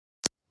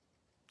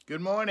Good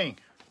morning.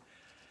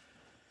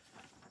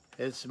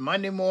 It's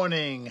Monday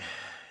morning,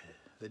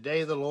 the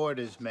day the Lord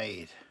has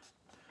made.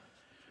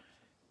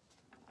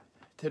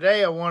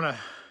 Today I want to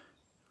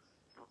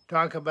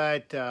talk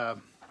about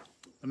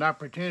an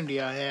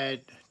opportunity I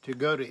had to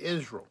go to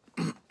Israel.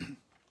 The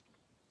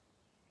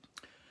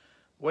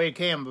way it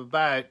came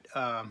about,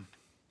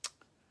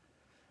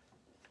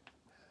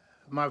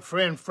 my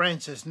friend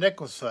Francis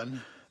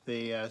Nicholson,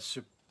 the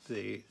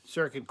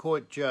circuit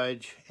court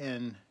judge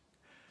in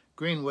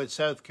Greenwood,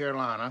 South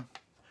Carolina.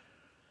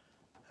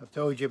 I've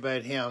told you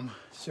about him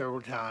several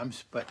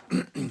times, but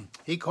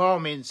he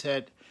called me and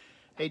said,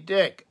 "Hey,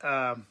 Dick,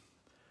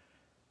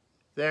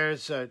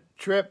 there's a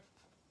trip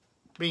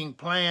being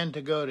planned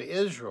to go to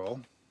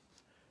Israel,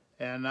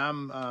 and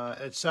I'm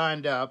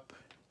signed up.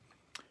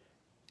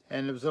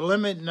 And there was a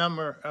limited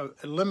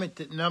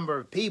number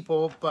of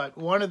people, but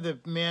one of the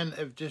men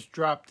have just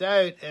dropped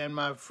out, and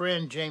my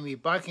friend Jamie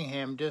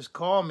Buckingham just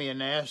called me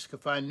and asked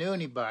if I knew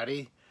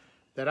anybody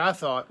that I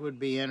thought would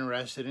be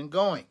interested in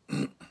going."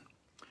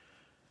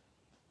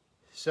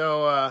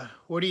 So,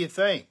 what do you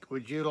think?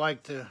 Would you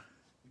like to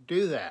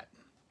do that?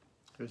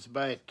 It was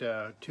about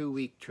a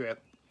 2-week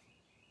trip.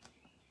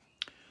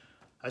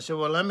 I said,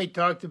 well, let me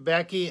talk to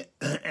Becky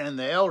and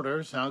the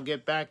elders, and I'll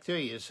get back to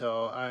you.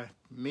 So I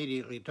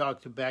immediately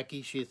talked to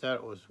Becky. She thought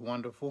it was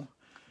wonderful.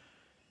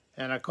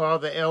 And I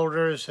called the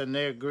elders, and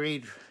they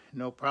agreed,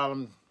 no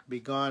problem, be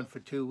gone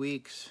for 2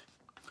 weeks.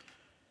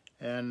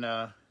 And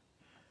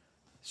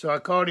so I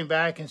called him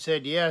back and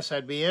said, yes,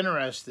 I'd be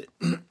interested.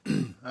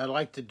 I'd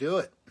like to do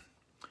it.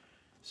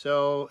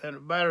 So in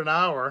about an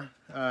hour,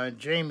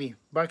 Jamie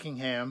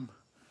Buckingham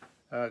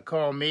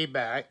called me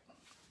back.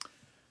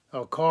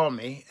 Called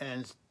me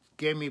and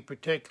gave me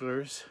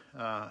particulars.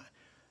 I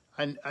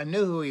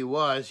knew who he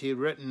was. He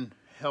had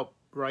helped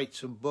write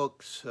some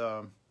books.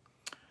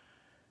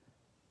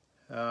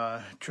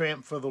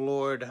 Tramp for the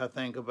Lord, I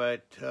think,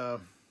 about, I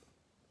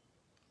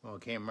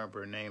can't remember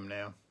her name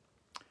now.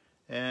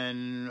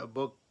 And a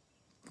book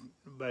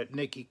about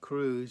Nicky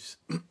Cruz.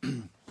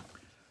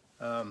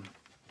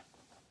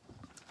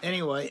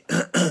 Anyway,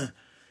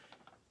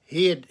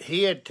 he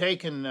had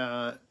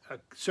taken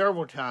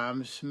several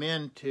times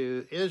men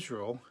to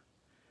Israel,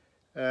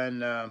 and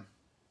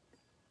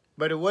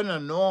but it wasn't a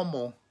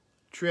normal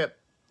trip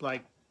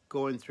like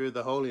going through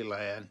the Holy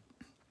Land.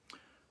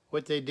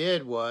 What they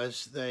did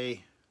was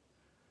they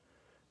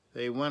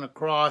went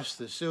across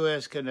the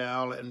Suez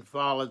Canal and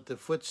followed the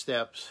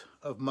footsteps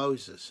of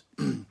Moses.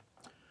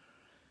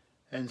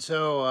 And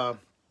so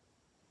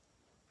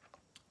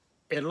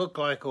it looked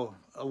like a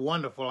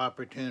wonderful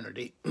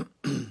opportunity.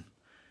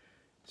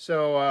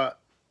 So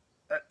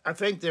I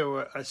think there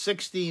were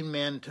 16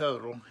 men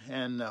total,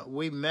 and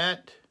we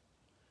met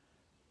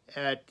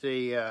at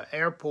the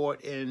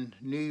airport in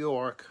New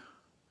York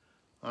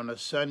on a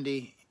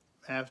Sunday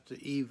after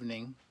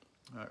evening,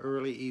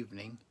 early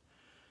evening,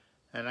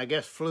 and I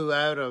guess flew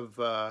out of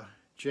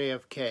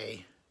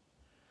JFK.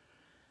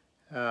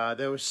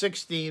 There were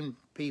 16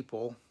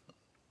 people.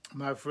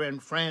 My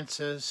friend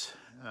Francis,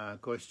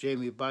 of course,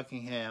 Jamie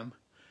Buckingham.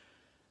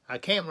 I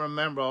can't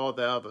remember all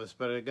the others,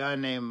 but a guy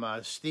named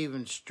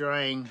Stephen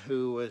Strang,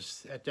 who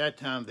was at that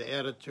time the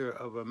editor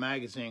of a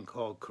magazine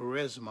called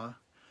Charisma.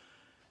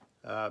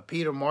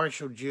 Peter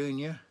Marshall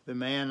Jr., the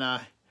man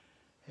I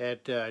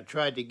had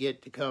tried to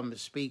get to come and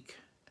speak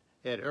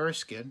at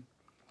Erskine,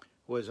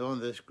 was on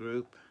this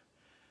group.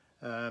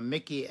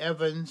 Mickey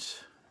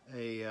Evans,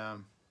 a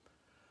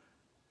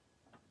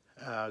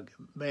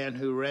man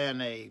who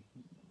ran a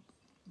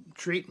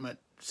treatment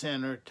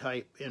center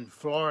type in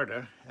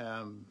Florida.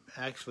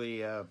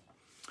 Actually,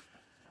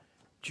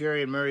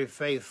 Jerry and Mary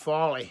Faith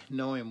Foley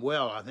know him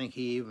well. I think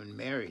he even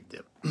married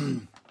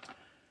them.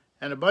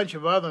 And a bunch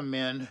of other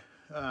men,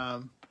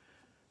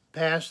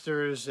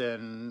 pastors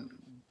and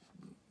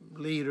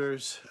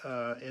leaders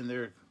in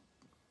their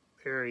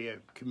area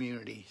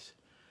communities.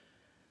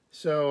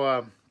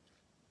 So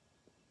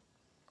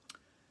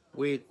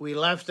we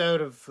left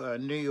out of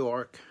New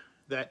York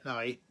that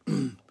night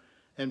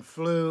and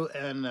flew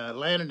and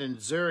landed in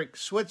Zurich,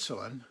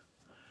 Switzerland.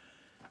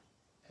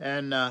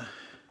 And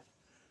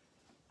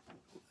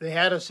they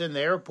had us in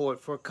the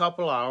airport for a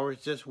couple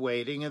hours just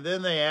waiting, and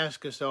then they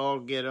asked us to all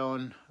get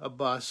on a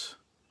bus.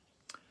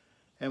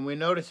 And we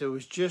noticed it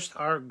was just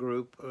our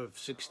group of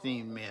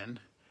 16 men,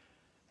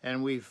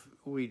 and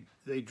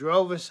they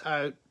drove us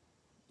out,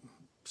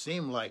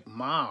 seemed like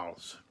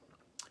miles,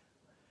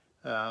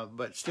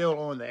 but still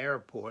on the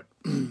airport,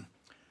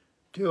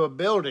 to a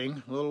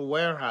building, a little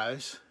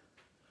warehouse.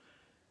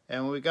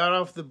 And when we got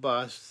off the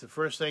bus, the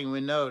first thing we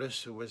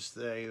noticed was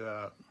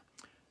there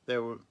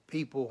were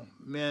people,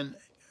 a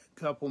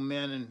couple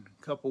men and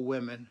a couple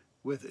women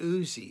with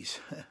Uzis.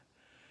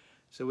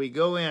 So we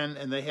go in,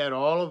 and they had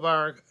all of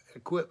our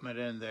equipment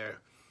in there.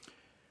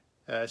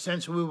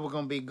 Since we were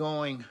going to be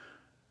going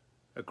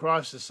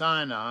across the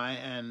Sinai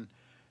and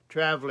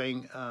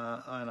traveling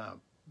on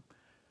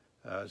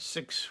a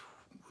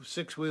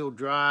six-wheel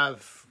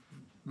drive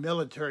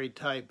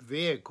military-type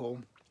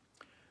vehicle,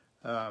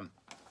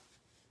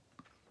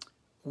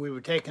 we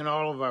were taking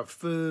all of our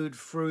food,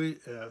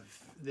 fruit,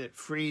 that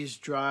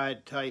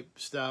freeze-dried type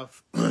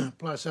stuff,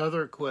 plus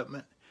other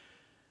equipment,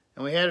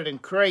 and we had it in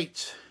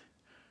crates.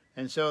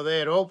 And so they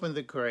had opened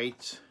the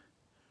crates,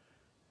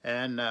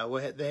 and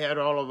they had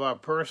all of our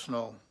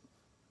personal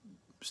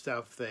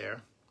stuff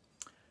there.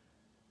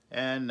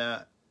 And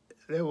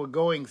they were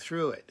going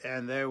through it,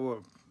 and there were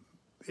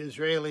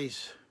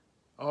Israelis,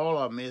 all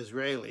of them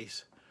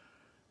Israelis,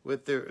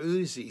 with their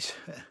Uzis.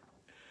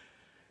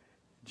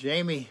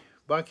 Jamie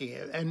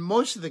Buckingham, and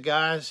most of the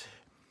guys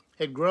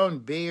had grown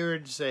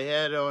beards. They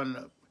had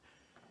on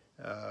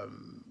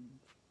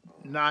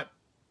not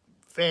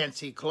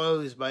fancy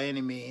clothes by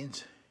any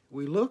means.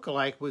 We looked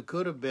like we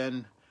could have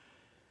been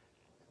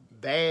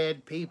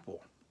bad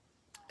people,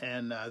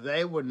 and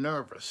they were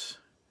nervous.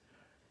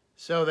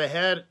 So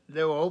they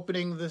were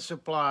opening the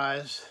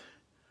supplies,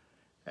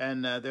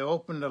 and they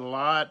opened a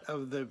lot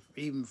of the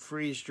even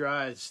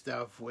freeze-dried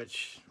stuff,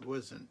 which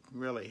wasn't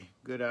really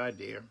a good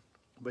idea.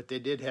 But they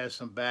did have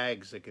some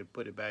bags that could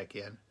put it back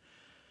in.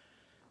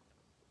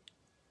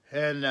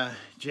 And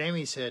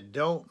Jamie said,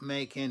 "Don't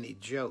make any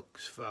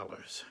jokes,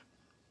 fellas."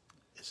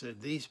 He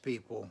said, "These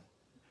people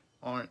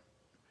aren't,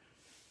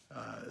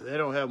 they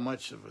don't have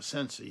much of a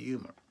sense of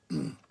humor.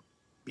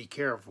 Be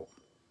careful.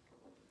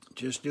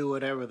 Just do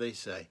whatever they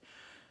say."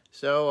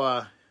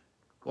 So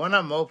one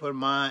of them opened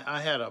mine.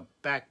 I had a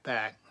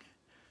backpack.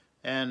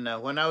 And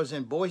when I was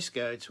in Boy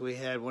Scouts, we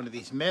had one of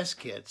these mess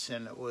kits,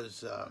 and it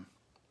was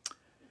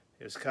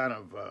kind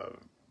of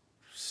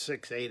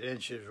 6-8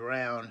 inches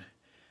round,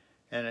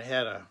 and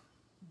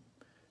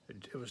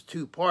it was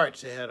two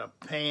parts. It had a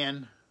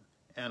pan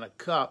and a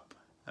cup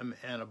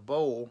and a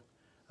bowl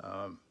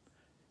to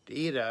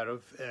eat out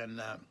of,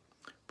 and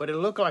but it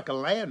looked like a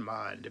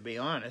landmine, to be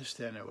honest,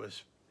 and it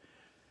was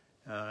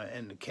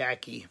in the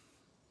khaki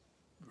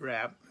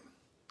wrap.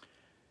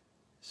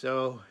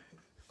 So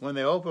when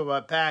they opened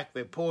my pack,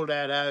 they pulled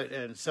that out,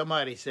 and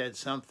somebody said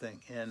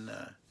something, and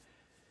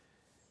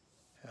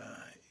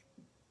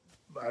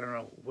I don't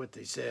know what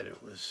they said.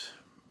 It was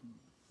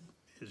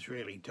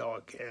Israeli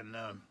talk and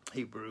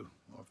Hebrew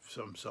of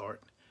some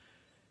sort.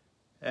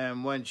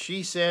 And when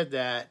she said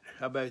that,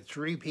 about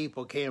 3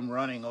 people came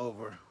running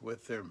over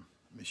with their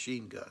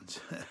machine guns.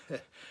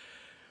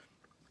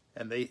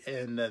 and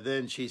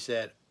then she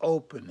said,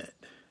 "Open it."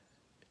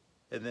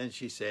 And then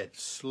she said,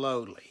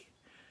 "Slowly."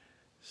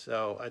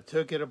 So I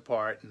took it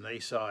apart, and they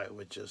saw it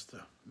was just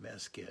a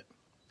mess kit.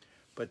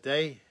 But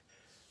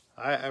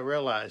I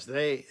realized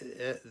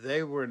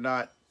they were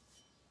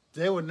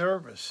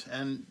nervous,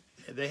 and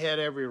they had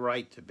every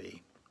right to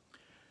be.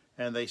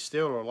 And they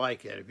still are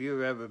like it. If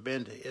you've ever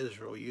been to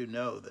Israel, you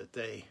know that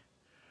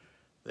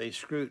they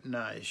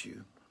scrutinize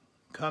you,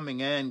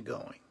 coming and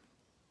going.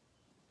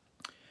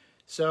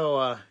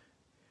 So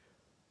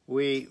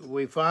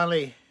we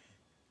finally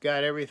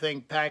got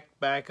everything packed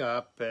back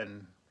up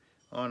and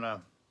on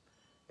a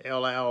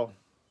El Al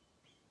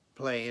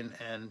plane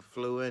and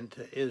flew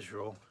into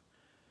Israel,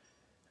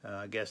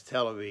 I guess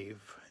Tel Aviv,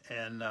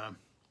 and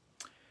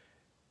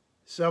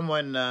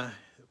someone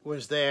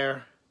was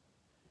there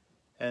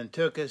and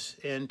took us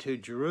into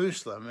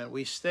Jerusalem, and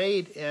we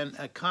stayed in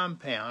a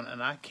compound,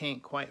 and I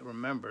can't quite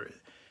remember.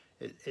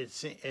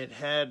 It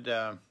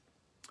had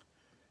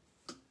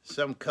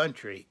some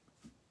country,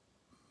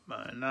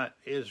 not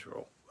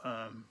Israel,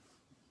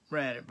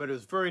 ran it, but it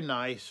was very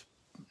nice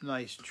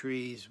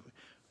trees.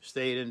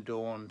 Stayed in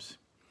dorms.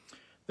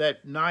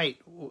 That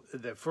night,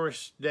 the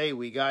first day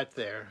we got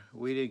there,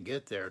 we didn't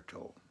get there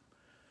till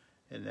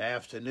in the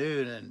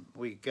afternoon, and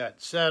we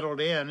got settled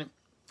in,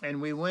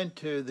 and we went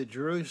to the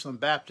Jerusalem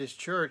Baptist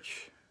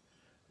Church,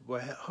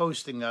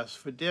 hosting us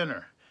for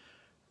dinner.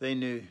 They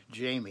knew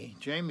Jamie.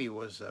 Jamie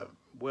was a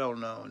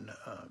well-known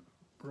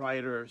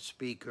writer,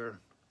 speaker,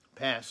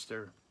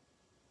 pastor.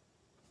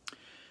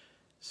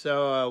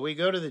 So we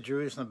go to the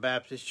Jerusalem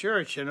Baptist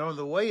Church, and on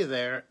the way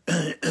there,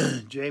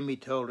 Jamie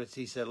told us,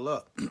 he said,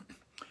 "Look,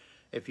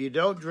 if you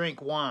don't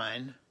drink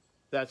wine,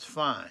 that's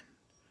fine,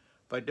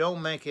 but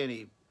don't make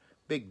any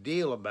big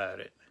deal about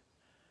it.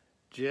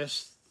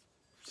 Just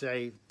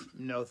say,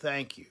 no,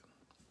 thank you,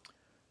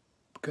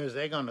 because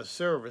they're going to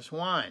serve us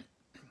wine."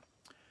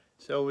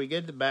 So we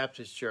get to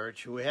Baptist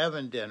Church, we're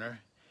having dinner,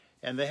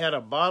 and they had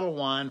a bottle of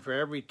wine for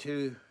every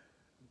 2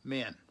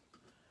 men.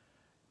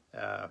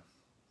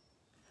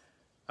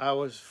 I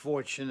was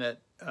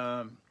fortunate.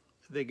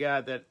 The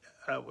guy that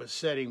I was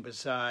sitting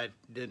beside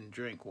didn't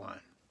drink wine,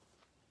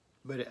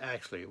 but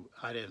actually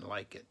I didn't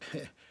like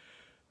it.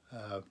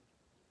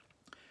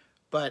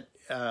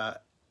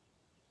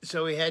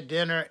 So we had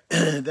dinner.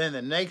 Then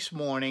the next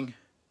morning,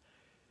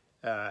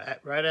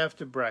 right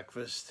after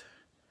breakfast,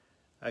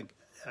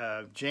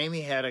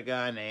 Jamie had a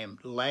guy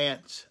named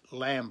Lance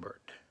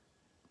Lambert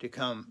to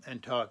come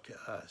and talk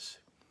to us.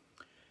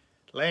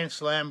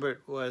 Lance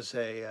Lambert was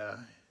a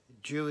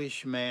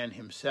Jewish man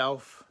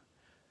himself,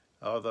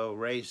 although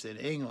raised in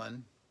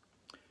England,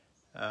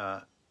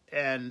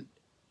 and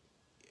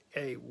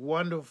a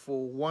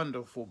wonderful,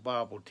 wonderful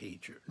Bible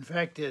teacher. In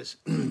fact,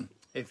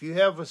 if you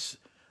have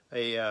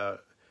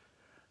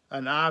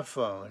an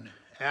iPhone,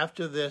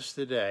 after this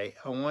today,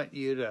 I want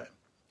you to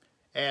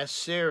ask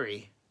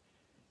Siri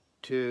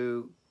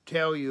to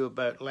tell you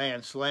about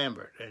Lance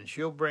Lambert, and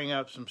she'll bring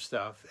up some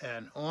stuff,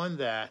 and on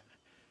that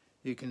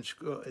you can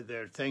scroll.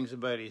 There are things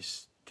about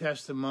his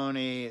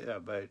testimony,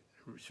 about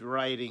his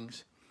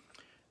writings.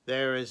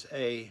 There is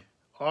a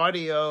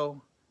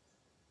audio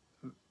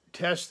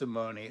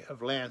testimony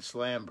of Lance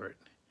Lambert.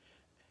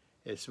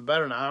 It's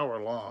about an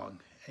hour long,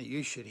 and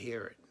you should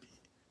hear it.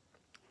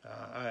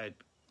 I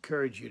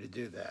encourage you to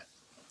do that.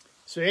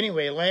 So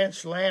anyway,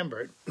 Lance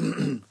Lambert,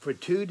 for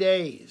 2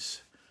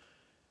 days,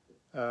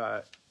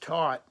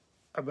 taught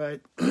about,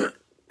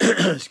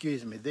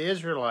 excuse me, the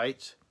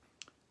Israelites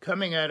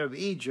coming out of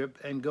Egypt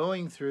and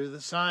going through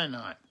the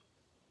Sinai.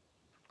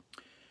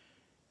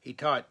 He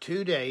taught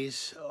 2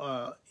 days.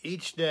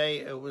 Each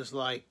day it was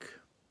like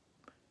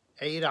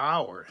 8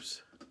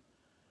 hours,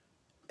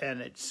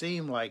 and it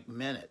seemed like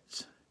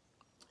minutes.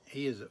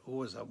 He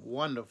was a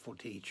wonderful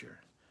teacher.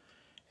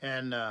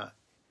 And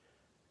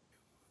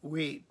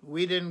we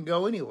didn't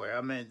go anywhere.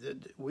 I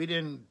mean, we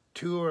didn't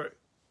tour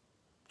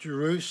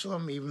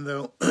Jerusalem, even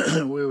though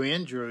we were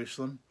in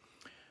Jerusalem.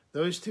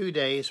 Those 2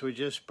 days were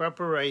just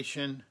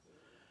preparation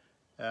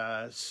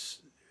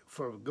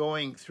for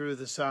going through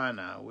the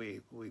Sinai.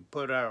 We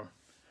put our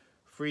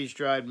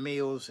freeze-dried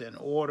meals in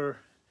order,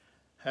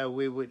 how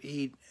we would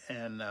eat,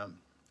 and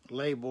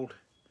labeled.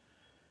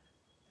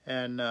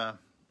 And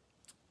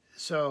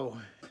so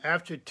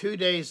after 2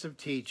 days of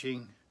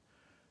teaching,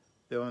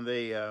 when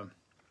they,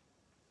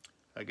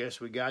 I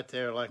guess we got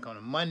there like on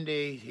a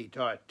Monday, he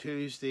taught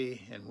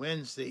Tuesday and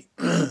Wednesday,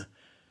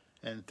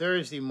 and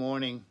Thursday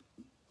morning,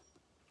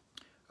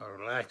 or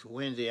like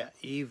Wednesday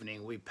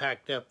evening, we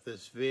packed up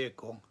this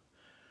vehicle,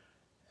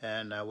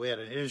 and we had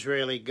an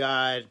Israeli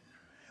guide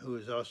who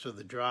was also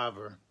the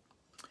driver.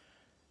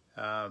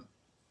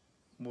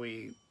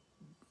 We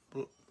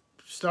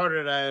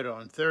started out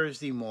on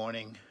Thursday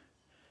morning,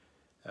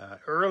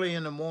 early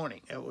in the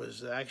morning. It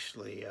was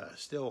actually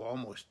still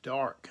almost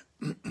dark.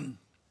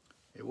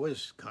 It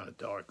was kind of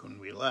dark when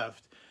we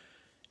left.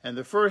 And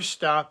the first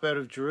stop out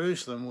of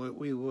Jerusalem,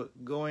 we were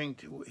going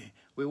to,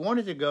 we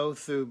wanted to go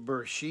through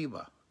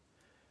Beersheba,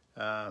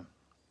 the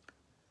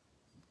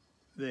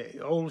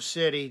old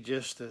city,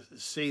 just to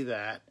see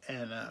that,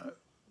 and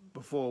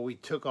before we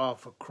took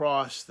off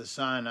across the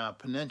Sinai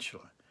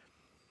Peninsula.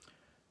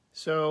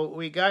 So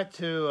we got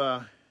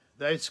to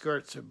the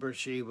outskirts of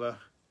Beersheba.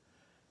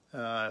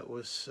 It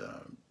was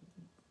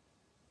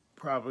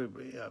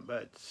probably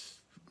about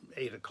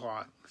 8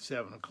 o'clock,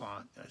 7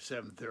 o'clock,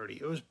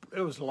 7:30.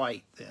 It was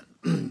light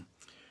then.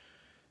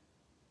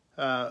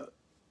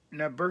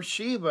 Now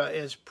Beersheba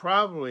is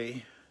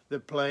probably the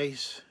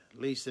place, at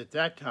least at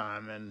that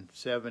time in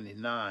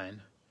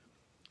 '79,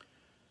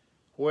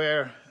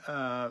 where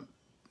the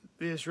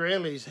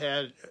Israelis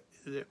had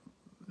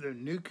their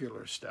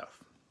nuclear stuff.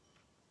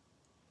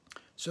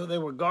 So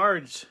there were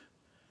guards,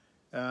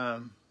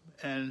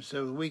 and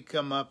so we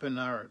come up in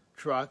our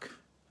truck,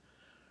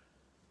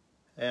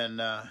 and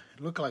it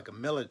looked like a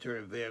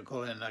military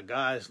vehicle, and the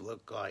guys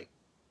looked like,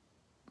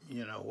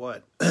 you know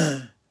what.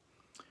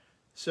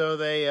 So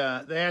they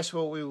asked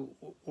where we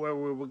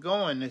were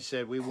going. They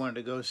said we wanted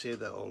to go see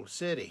the old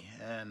city,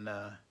 and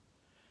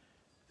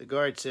the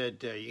guard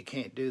said you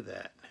can't do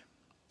that.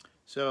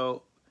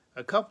 So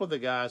a couple of the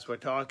guys were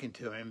talking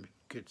to him,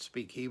 could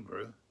speak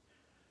Hebrew,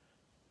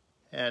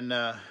 and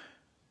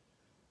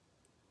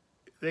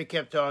they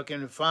kept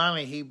talking. And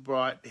finally, he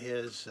brought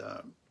his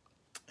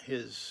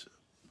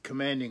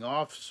commanding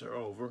officer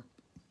over,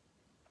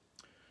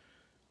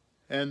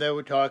 and they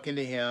were talking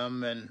to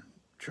him and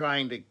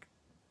trying to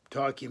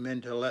talk him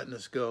into letting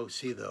us go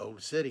see the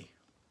old city.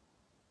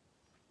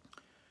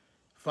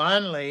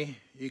 Finally,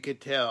 you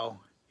could tell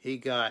he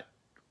got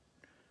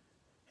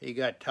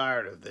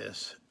tired of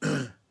this,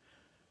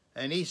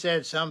 and he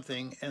said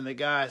something, and the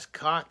guys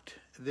cocked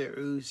their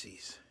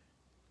Uzis.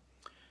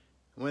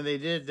 When they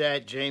did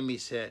that, Jamie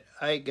said,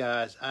 "Hey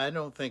guys, I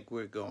don't think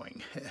we're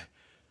going."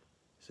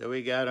 So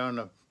we got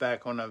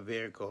back on our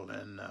vehicle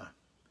and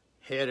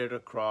headed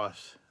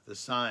across the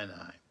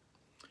Sinai.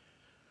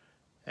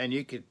 And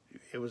it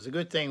was a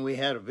good thing we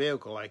had a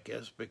vehicle like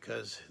this,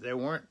 because there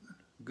weren't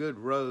good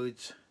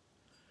roads.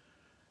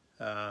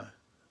 So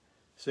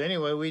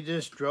anyway, we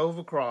just drove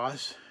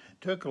across.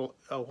 It took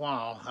a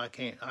while. I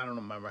don't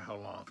remember how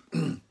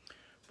long.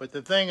 But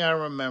the thing I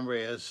remember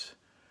is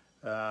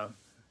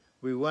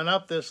we went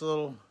up this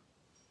little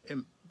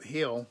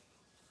hill,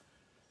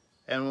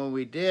 and when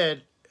we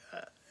did,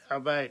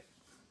 about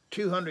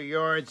 200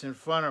 yards in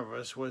front of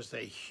us was a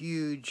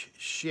huge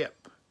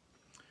ship.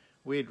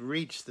 We had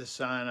reached the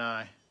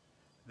Sinai,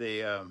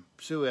 the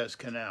Suez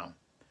Canal,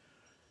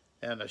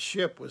 and a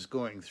ship was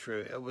going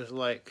through. It was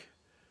like,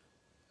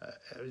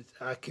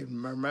 I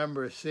can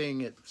remember seeing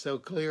it so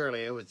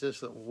clearly. It was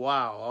just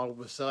wow, all of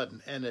a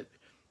sudden. And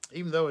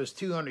even though it was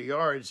 200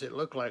 yards, it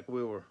looked like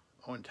we were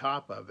on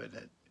top of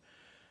it.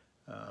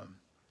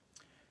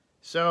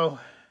 So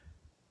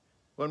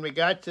when we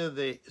got to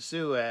the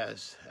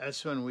Suez,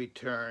 that's when we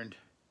turned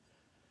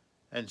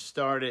and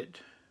started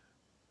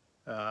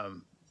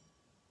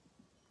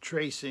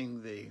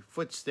tracing the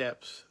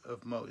footsteps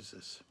of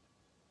Moses.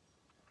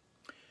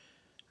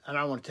 And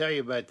I want to tell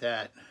you about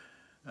that,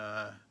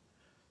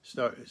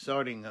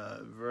 starting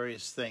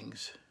various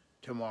things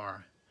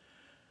tomorrow.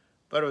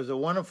 But it was a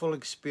wonderful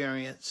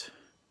experience,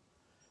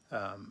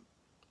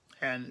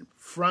 and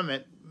from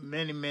it,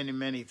 many, many,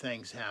 many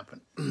things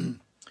happened.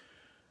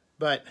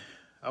 But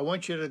I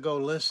want you to go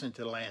listen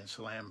to Lance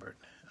Lambert.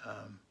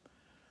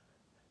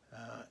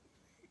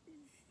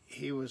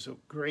 He was a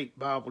great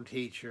Bible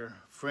teacher,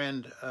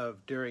 friend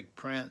of Derek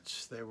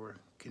Prince. They were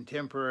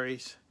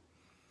contemporaries,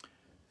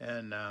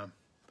 and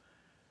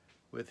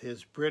with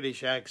his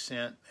British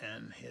accent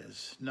and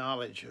his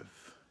knowledge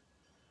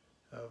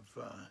of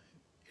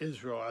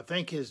Israel, I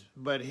think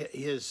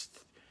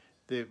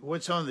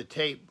what's on the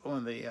tape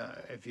on the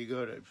if you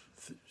go to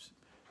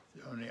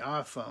on the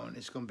iPhone,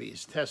 it's going to be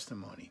his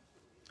testimony,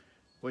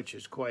 which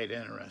is quite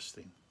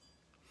interesting.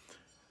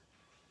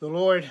 The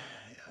Lord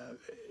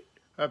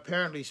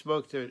apparently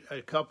spoke to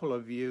a couple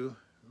of you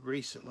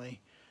recently,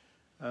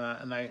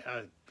 and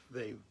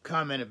they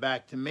commented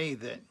back to me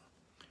that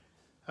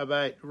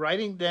about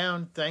writing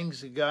down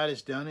things that God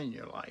has done in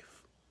your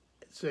life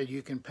so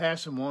you can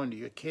pass them on to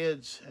your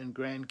kids and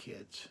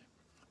grandkids,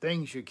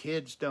 things your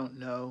kids don't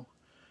know.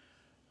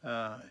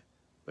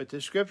 But the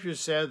scripture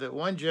said that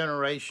one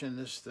generation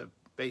is to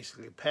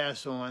basically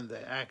pass on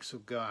the acts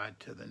of God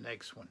to the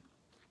next one.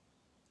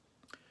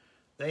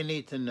 They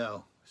need to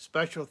know.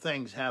 Special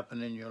things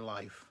happen in your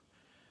life,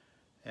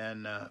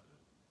 and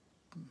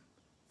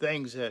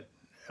things that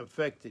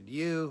affected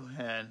you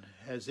and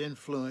has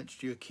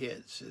influenced your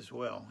kids as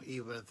well,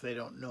 even if they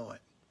don't know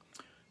it.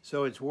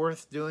 So it's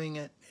worth doing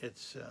it.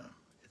 It's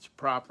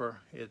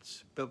proper.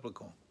 It's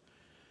biblical.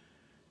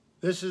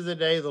 This is the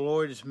day the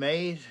Lord has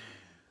made.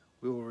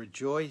 We will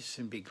rejoice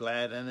and be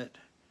glad in it.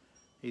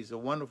 He's a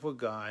wonderful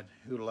God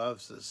who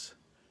loves us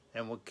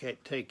and will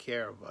take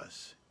care of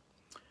us.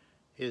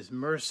 His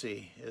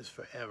mercy is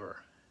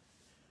forever.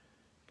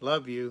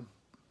 Love you.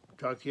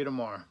 Talk to you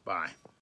tomorrow. Bye.